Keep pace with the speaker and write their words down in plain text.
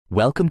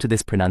Welcome to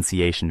this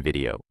pronunciation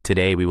video.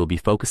 Today we will be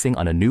focusing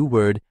on a new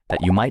word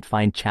that you might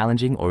find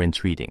challenging or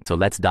intriguing. So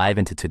let's dive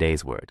into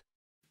today's word.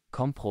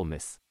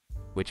 Kompromiss,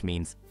 which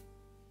means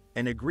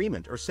an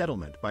agreement or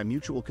settlement by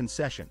mutual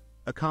concession,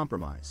 a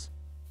compromise.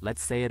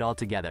 Let's say it all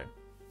together.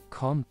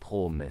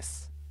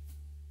 Kompromiss.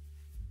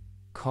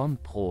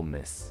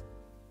 Kompromiss.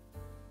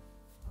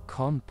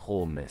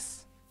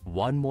 Kompromiss.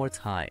 One more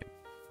time.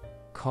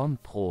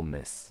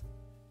 Kompromiss.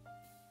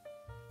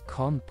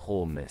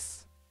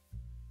 Kompromiss.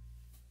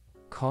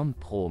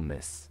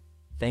 Kompromiss.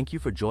 Thank you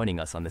for joining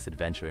us on this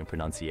adventure in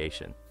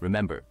pronunciation.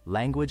 Remember,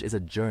 language is a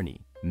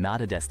journey,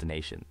 not a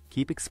destination.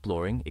 Keep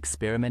exploring,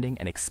 experimenting,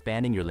 and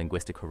expanding your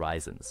linguistic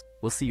horizons.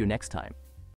 We'll see you next time.